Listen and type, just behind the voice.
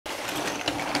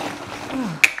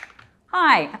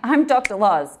Hi, I'm Dr.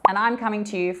 Loz, and I'm coming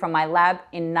to you from my lab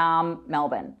in Naarm,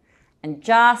 Melbourne. And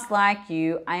just like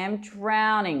you, I am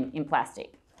drowning in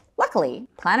plastic. Luckily,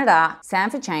 Planet Ark, Sam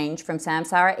for Change from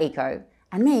Samsara Eco,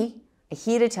 and me are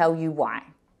here to tell you why,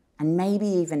 and maybe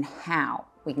even how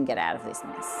we can get out of this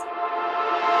mess.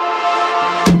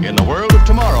 In the world of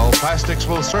tomorrow, plastics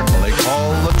will certainly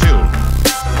call the tune.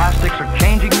 Plastics are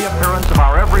changing the appearance of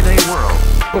our everyday world.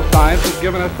 Science has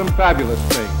given us some fabulous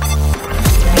things.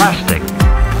 Plastic,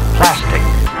 plastic,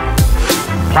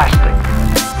 plastic.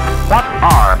 What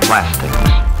are plastics?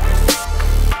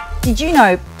 Did you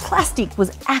know plastic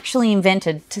was actually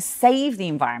invented to save the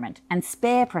environment and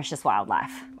spare precious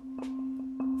wildlife?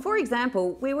 For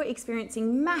example, we were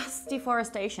experiencing mass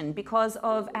deforestation because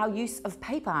of our use of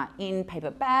paper in paper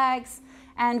bags,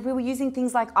 and we were using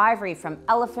things like ivory from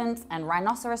elephants and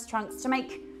rhinoceros trunks to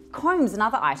make combs and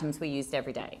other items we used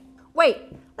every day. Wait,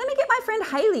 let me get my friend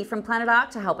Hayley from Planet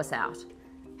Ark to help us out.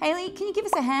 Hayley, can you give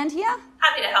us a hand here?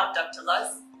 Happy to help, Dr.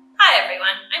 Loz. Hi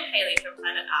everyone, I'm Hayley from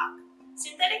Planet Ark.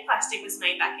 Synthetic plastic was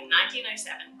made back in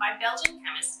 1907 by Belgian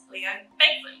chemist Leo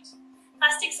Baekeland.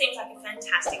 Plastic seemed like a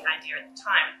fantastic idea at the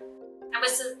time, and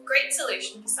was a great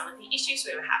solution for some of the issues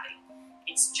we were having.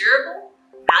 It's durable,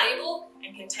 malleable,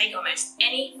 and can take almost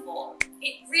any form.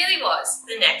 It really was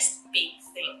the next big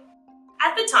thing.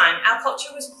 At the time, our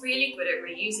culture was really good at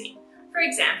reusing. For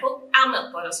example, our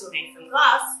milk bottles were made from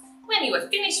glass. When you were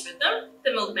finished with them,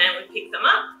 the milkman would pick them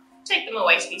up, take them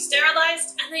away to be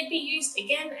sterilised, and they'd be used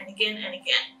again and again and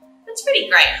again. That's pretty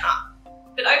great, huh?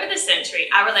 But over the century,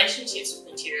 our relationships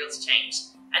with materials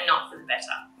changed, and not for the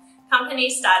better.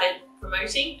 Companies started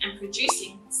promoting and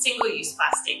producing single-use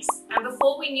plastics, and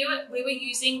before we knew it, we were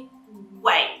using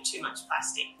way too much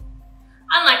plastic.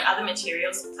 Unlike other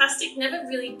materials, plastic never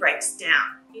really breaks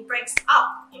down. It breaks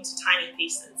up into tiny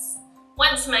pieces.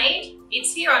 Once made,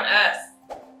 it's here on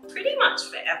Earth pretty much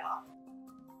forever.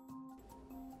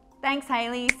 Thanks,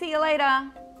 Hayley. See you later.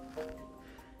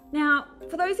 Now,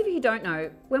 for those of you who don't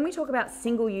know, when we talk about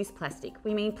single-use plastic,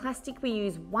 we mean plastic we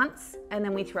use once and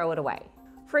then we throw it away.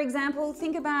 For example,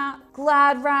 think about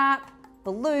Glad wrap,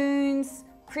 balloons,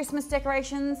 Christmas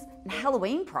decorations, and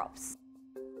Halloween props.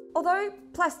 Although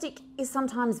plastic is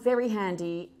sometimes very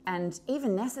handy and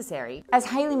even necessary, as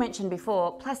Hayley mentioned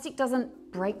before, plastic doesn't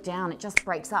break down, it just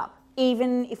breaks up.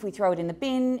 Even if we throw it in the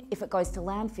bin, if it goes to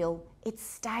landfill, it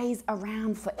stays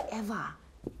around forever.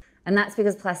 And that's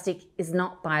because plastic is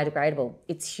not biodegradable,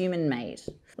 it's human-made.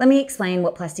 Let me explain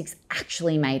what plastic's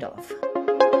actually made of.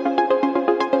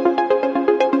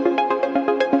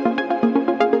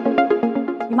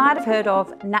 You might have heard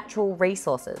of natural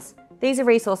resources. These are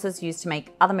resources used to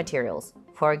make other materials.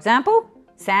 For example,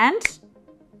 sand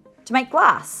to make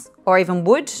glass, or even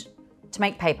wood to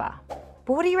make paper.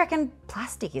 But what do you reckon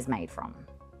plastic is made from?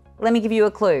 Let me give you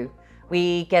a clue.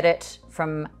 We get it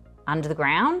from under the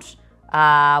ground.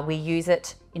 We use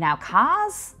it in our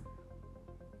cars.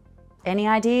 Any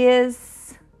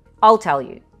ideas? I'll tell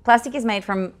you. Plastic is made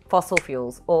from fossil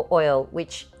fuels or oil,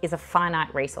 which is a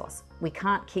finite resource. We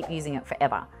can't keep using it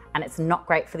forever, and it's not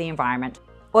great for the environment.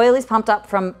 Oil is pumped up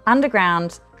from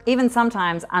underground, even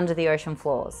sometimes under the ocean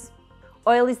floors.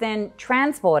 Oil is then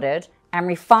transported and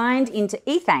refined into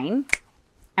ethane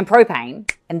and propane,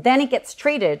 and then it gets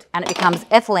treated and it becomes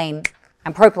ethylene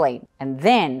and propylene. And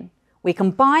then we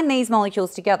combine these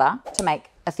molecules together to make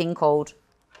a thing called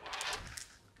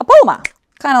a polymer,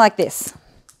 kind of like this.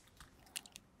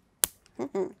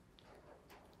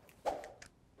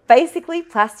 Basically,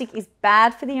 plastic is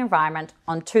bad for the environment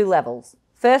on two levels.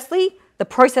 Firstly, the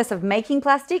process of making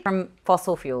plastic from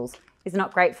fossil fuels is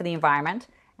not great for the environment.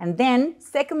 And then,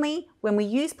 secondly, when we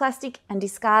use plastic and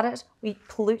discard it, we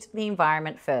pollute the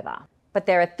environment further. But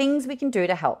there are things we can do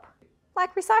to help,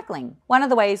 like recycling. One of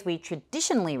the ways we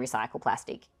traditionally recycle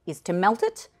plastic is to melt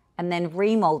it and then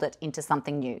remold it into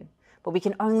something new. But we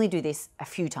can only do this a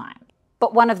few times.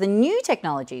 But one of the new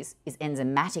technologies is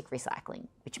enzymatic recycling,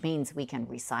 which means we can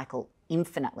recycle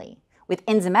infinitely. With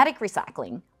enzymatic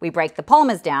recycling, we break the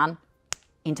polymers down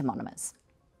into monomers.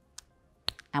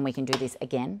 And we can do this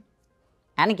again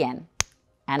and again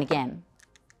and again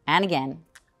and again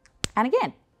and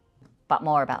again. But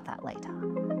more about that later.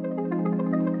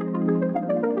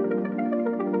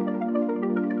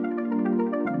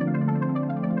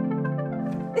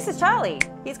 This is Charlie.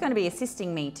 He's going to be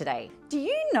assisting me today. Do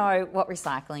you know what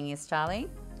recycling is, Charlie?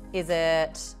 Is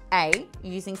it A,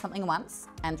 using something once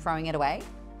and throwing it away?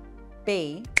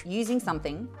 B, using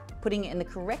something, putting it in the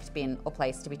correct bin or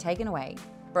place to be taken away,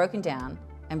 broken down,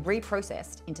 and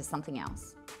reprocessed into something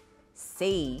else?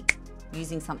 C,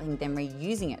 using something then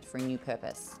reusing it for a new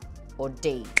purpose? Or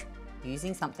D,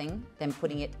 using something, then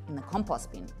putting it in the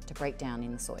compost bin to break down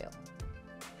in the soil.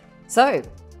 So,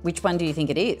 which one do you think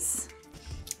it is?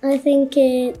 I think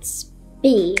it's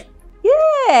B.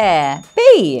 Yeah,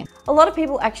 B. A lot of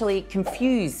people actually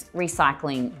confuse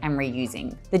recycling and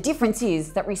reusing. The difference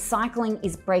is that recycling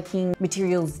is breaking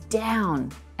materials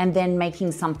down and then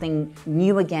making something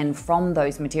new again from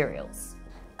those materials.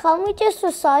 Can't we just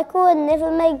recycle and never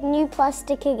make new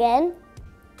plastic again?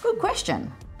 Good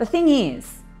question. The thing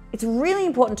is, it's really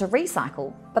important to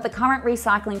recycle, but the current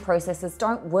recycling processes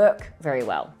don't work very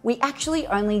well. We actually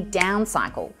only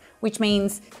downcycle, which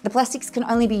means the plastics can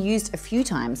only be used a few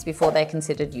times before they're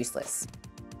considered useless.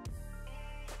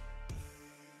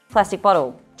 Plastic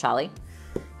bottle, Charlie.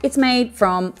 It's made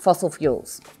from fossil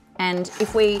fuels. And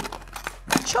if we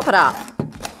chop it up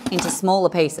into smaller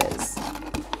pieces,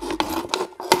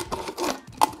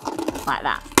 like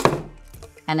that,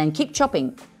 and then keep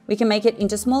chopping, we can make it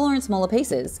into smaller and smaller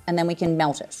pieces, and then we can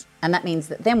melt it. And that means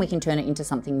that then we can turn it into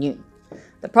something new.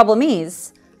 The problem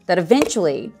is that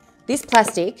eventually this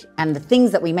plastic and the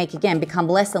things that we make again become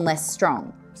less and less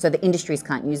strong, so the industries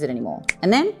can't use it anymore.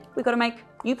 And then we've got to make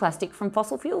new plastic from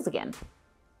fossil fuels again.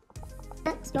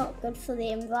 That's not good for the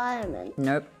environment.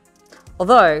 Nope.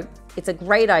 Although it's a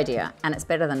great idea and it's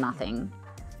better than nothing,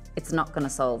 it's not going to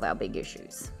solve our big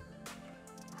issues.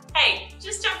 Hey,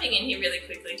 just jumping in here really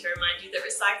quickly to remind you that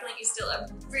recycling is still a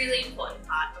really important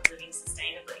part of living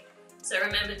sustainably. So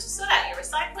remember to sort out your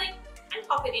recycling and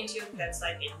pop it into your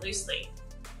curbside bin loosely.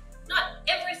 Not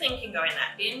everything can go in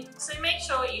that bin, so make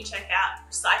sure you check out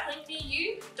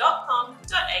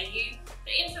recyclingforyou.com.au for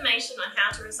information on how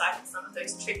to recycle some of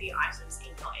those tricky items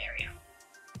in your area.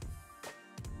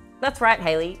 That's right,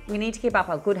 Hayley. We need to keep up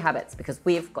our good habits because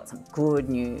we've got some good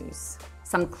news.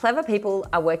 Some clever people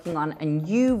are working on a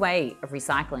new way of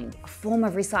recycling, a form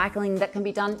of recycling that can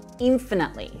be done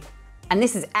infinitely. And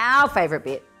this is our favourite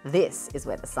bit. This is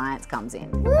where the science comes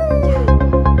in.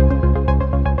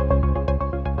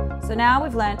 So now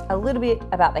we've learnt a little bit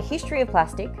about the history of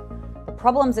plastic, the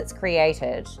problems it's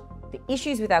created, the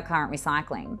issues with our current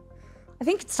recycling. I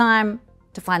think it's time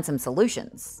to find some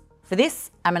solutions. For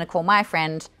this, I'm going to call my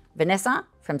friend Vanessa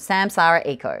from Samsara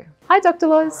Eco. Hi, Dr.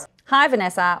 Loz. Hi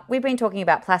Vanessa, we've been talking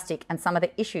about plastic and some of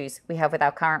the issues we have with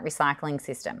our current recycling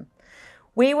system.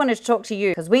 We wanted to talk to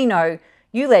you because we know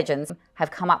you legends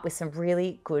have come up with some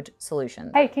really good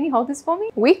solutions. Hey, can you hold this for me?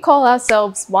 We call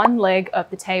ourselves one leg of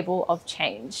the table of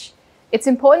change. It's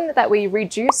important that we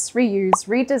reduce, reuse,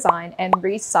 redesign, and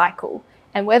recycle,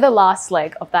 and we're the last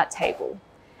leg of that table.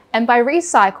 And by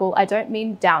recycle, I don't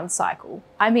mean downcycle.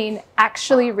 I mean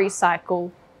actually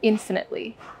recycle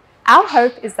infinitely. Our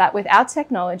hope is that with our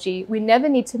technology, we never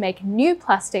need to make new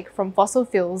plastic from fossil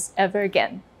fuels ever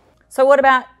again. So what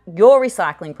about your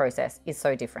recycling process is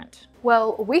so different?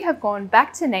 Well, we have gone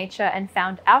back to nature and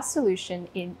found our solution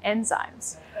in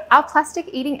enzymes. Our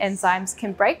plastic-eating enzymes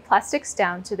can break plastics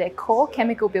down to their core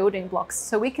chemical building blocks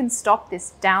so we can stop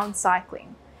this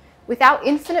downcycling. With our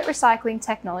infinite recycling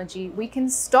technology, we can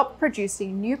stop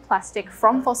producing new plastic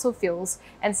from fossil fuels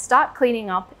and start cleaning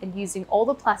up and using all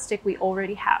the plastic we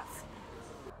already have.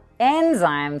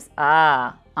 Enzymes?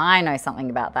 Ah, I know something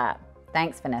about that.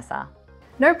 Thanks, Vanessa.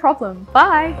 No problem.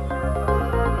 Bye.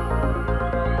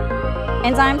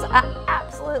 Enzymes are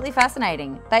absolutely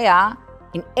fascinating. They are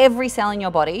in every cell in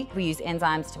your body. We use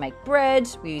enzymes to make bread,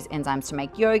 we use enzymes to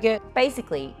make yogurt.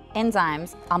 Basically,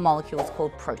 enzymes are molecules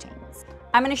called proteins.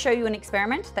 I'm going to show you an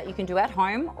experiment that you can do at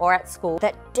home or at school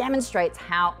that demonstrates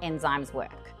how enzymes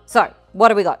work. So, what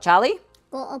do we got, Charlie?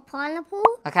 Got a pineapple,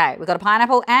 Okay, we've got a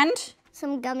pineapple and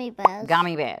some gummy bears.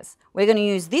 gummy bears. We're going to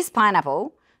use this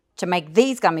pineapple to make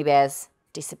these gummy bears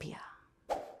disappear.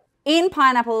 In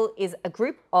pineapple is a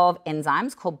group of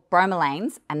enzymes called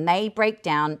bromelains, and they break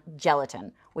down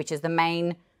gelatin, which is the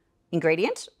main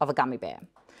ingredient of a gummy bear.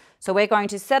 So we're going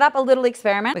to set up a little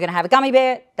experiment. We're going to have a gummy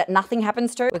bear that nothing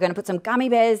happens to. We're going to put some gummy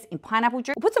bears in pineapple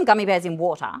juice. We'll put some gummy bears in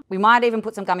water. We might even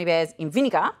put some gummy bears in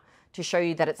vinegar to show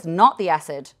you that it's not the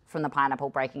acid from the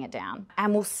pineapple breaking it down.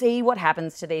 And we'll see what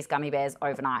happens to these gummy bears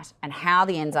overnight and how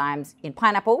the enzymes in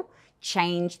pineapple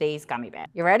change these gummy bears.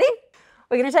 You ready?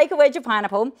 We're going to take a wedge of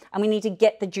pineapple and we need to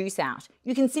get the juice out.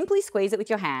 You can simply squeeze it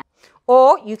with your hand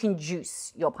or you can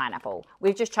juice your pineapple.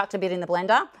 We've just chucked a bit in the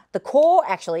blender. The core,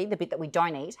 actually, the bit that we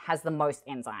don't eat, has the most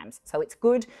enzymes. So it's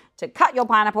good to cut your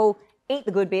pineapple, eat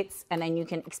the good bits, and then you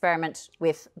can experiment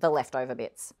with the leftover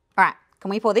bits. All right,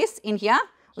 can we pour this in here?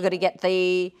 We've got to get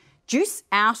the juice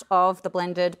out of the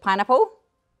blended pineapple.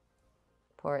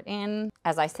 Pour it in.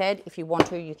 As I said, if you want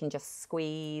to, you can just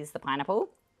squeeze the pineapple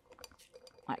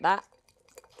like that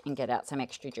and get out some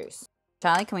extra juice.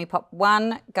 Charlie, can we pop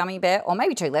one gummy bear, or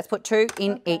maybe two, let's put two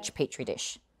in each Petri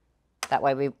dish. That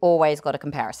way we've always got a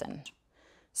comparison.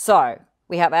 So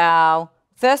we have our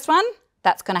first one,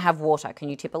 that's going to have water. Can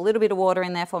you tip a little bit of water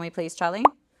in there for me, please, Charlie?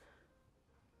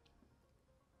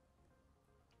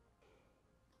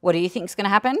 What do you think is going to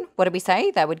happen? What did we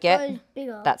say? They would get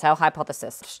bigger. That's our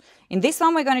hypothesis. In this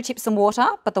one, we're going to tip some water,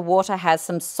 but the water has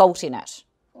some salt in it.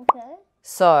 Okay.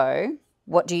 So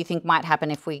what do you think might happen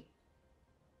if we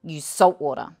use salt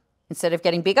water instead of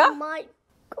getting bigger? Might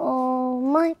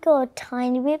go a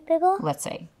tiny bit bigger. Let's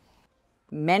see.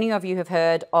 Many of you have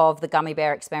heard of the gummy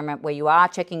bear experiment where you are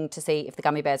checking to see if the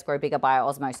gummy bears grow bigger by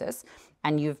osmosis,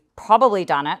 and you've probably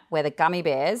done it where the gummy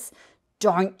bears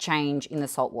don't change in the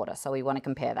salt water. So we want to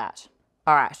compare that.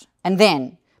 All right. And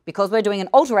then, because we're doing an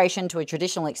alteration to a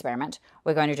traditional experiment,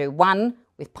 we're going to do one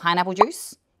with pineapple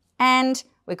juice and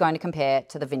we're going to compare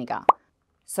to the vinegar.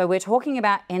 So we're talking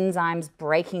about enzymes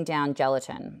breaking down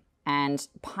gelatin, and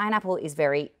pineapple is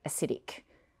very acidic.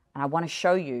 And I want to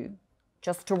show you,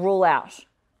 just to rule out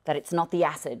that it's not the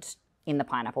acid in the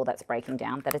pineapple that's breaking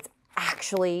down, that it's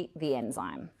actually the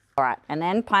enzyme. All right. And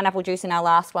then pineapple juice in our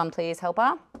last one, please,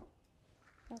 helper.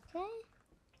 Okay.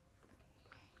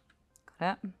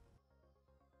 Got it.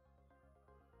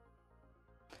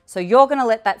 So you're going to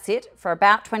let that sit for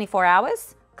about 24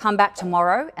 hours. Come back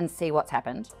tomorrow and see what's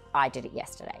happened. I did it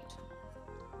yesterday.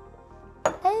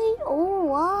 Hey, oh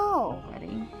wow.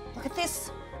 Ready? Look at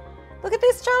this. Look at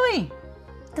this, Charlie.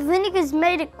 The vinegar's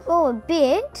made it grow a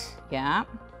bit. Yeah.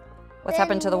 What's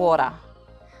happened to the water?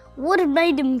 Water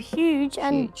made them huge,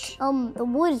 and Huge. the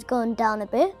water's gone down a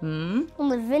bit. Hmm.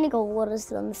 And the vinegar water's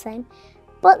done the same.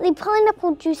 But the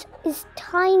pineapple juice is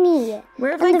tiny.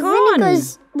 Where have and they gone?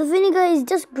 The vinegar is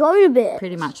just grown a bit.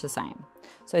 Pretty much the same.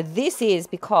 So this is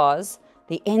because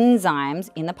the enzymes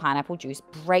in the pineapple juice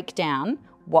break down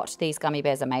what these gummy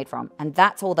bears are made from. And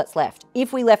that's all that's left.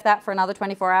 If we left that for another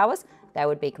 24 hours, they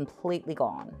would be completely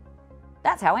gone.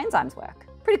 That's how enzymes work.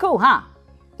 Pretty cool, huh?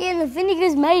 Yeah, and the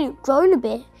vinegar's made it grown a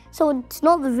bit. So it's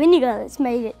not the vinegar that's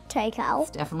made it take out.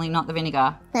 It's definitely not the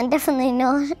vinegar. And definitely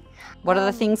not. What are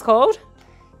the things called?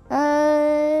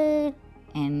 Enzymes.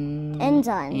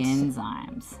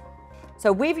 Enzymes.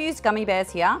 So we've used gummy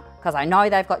bears here because I know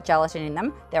they've got gelatin in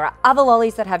them. There are other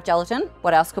lollies that have gelatin.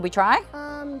 What else could we try?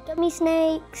 Gummy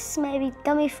snakes, maybe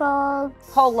gummy frogs.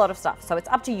 Whole lot of stuff. So it's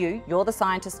up to you. You're the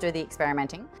scientist, do the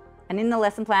experimenting. And in the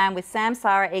lesson plan with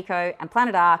Samsara, Eco and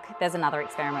Planet Ark, there's another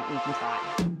experiment you can try.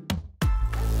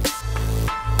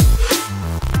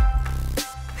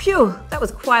 Phew, that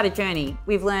was quite a journey.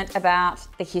 We've learnt about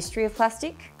the history of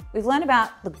plastic. We've learned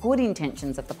about the good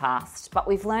intentions of the past, but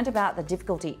we've learned about the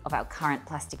difficulty of our current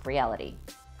plastic reality.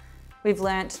 We've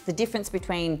learnt the difference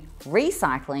between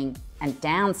recycling and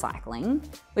downcycling.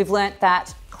 We've learnt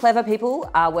that clever people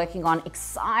are working on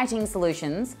exciting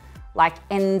solutions like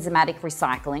enzymatic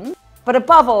recycling. But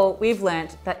above all, we've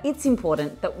learnt that it's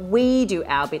important that we do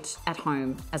our bit at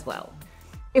home as well.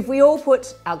 If we all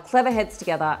put our clever heads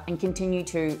together and continue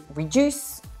to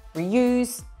reduce,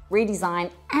 reuse, redesign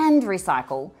and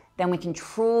recycle, then we can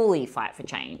truly fight for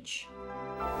change.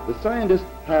 The scientist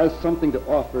has something to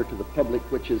offer to the public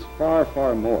which is far,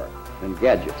 far more than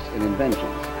gadgets and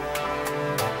inventions.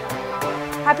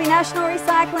 Happy National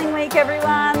Recycling Week,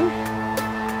 everyone!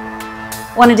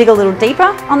 Want to dig a little deeper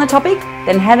on the topic?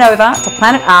 Then head over to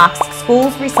Planet Ark's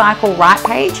Schools Recycle Right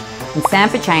page and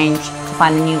Stand for Change to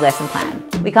find the new lesson plan.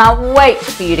 We can't wait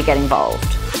for you to get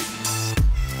involved.